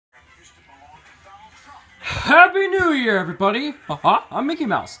Happy New Year, everybody! I'm Mickey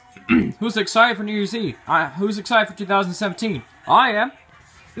Mouse. Who's excited for New Year's Eve? Who's excited for 2017? I am.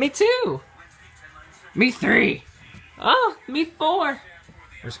 Me too. Me 3. Oh, me 4.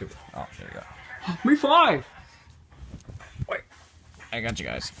 Where's Scooby? Oh, there you go. Me 5. Wait. I got you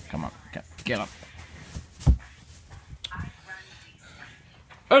guys. Come on. Get up.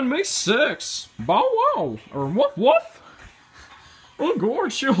 And me 6. Bow wow. Or woof woof. Oh,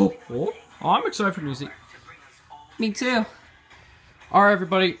 gorge. Oh, I'm excited for New Year's Eve. Me too. Alright,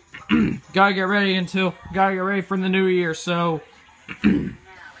 everybody. Gotta get ready for the new year, so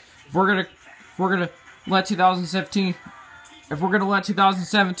if we're gonna let 2017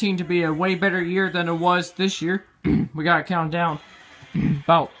 to be a way better year than it was this year, we gotta count down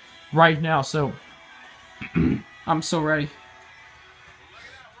about right now, so I'm so ready.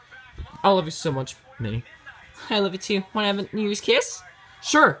 I love you so much, Minnie. I love you too. Wanna have a New Year's kiss?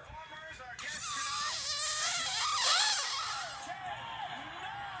 Sure.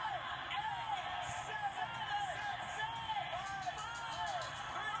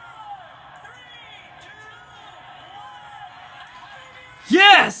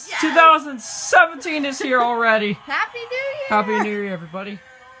 Yes! 2017 is here already. Happy New Year! Happy New Year, everybody.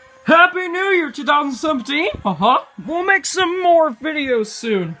 Happy New Year, 2017. We'll make some more videos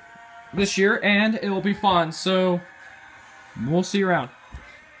soon this year, and it'll be fun, so we'll see you around.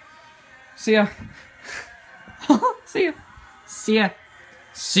 See ya. See ya. See ya.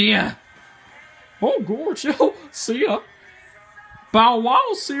 See ya. Oh, gorge. See ya. Bow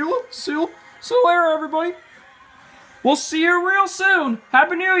wow, see you later, everybody. We'll see you real soon.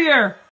 Happy New Year.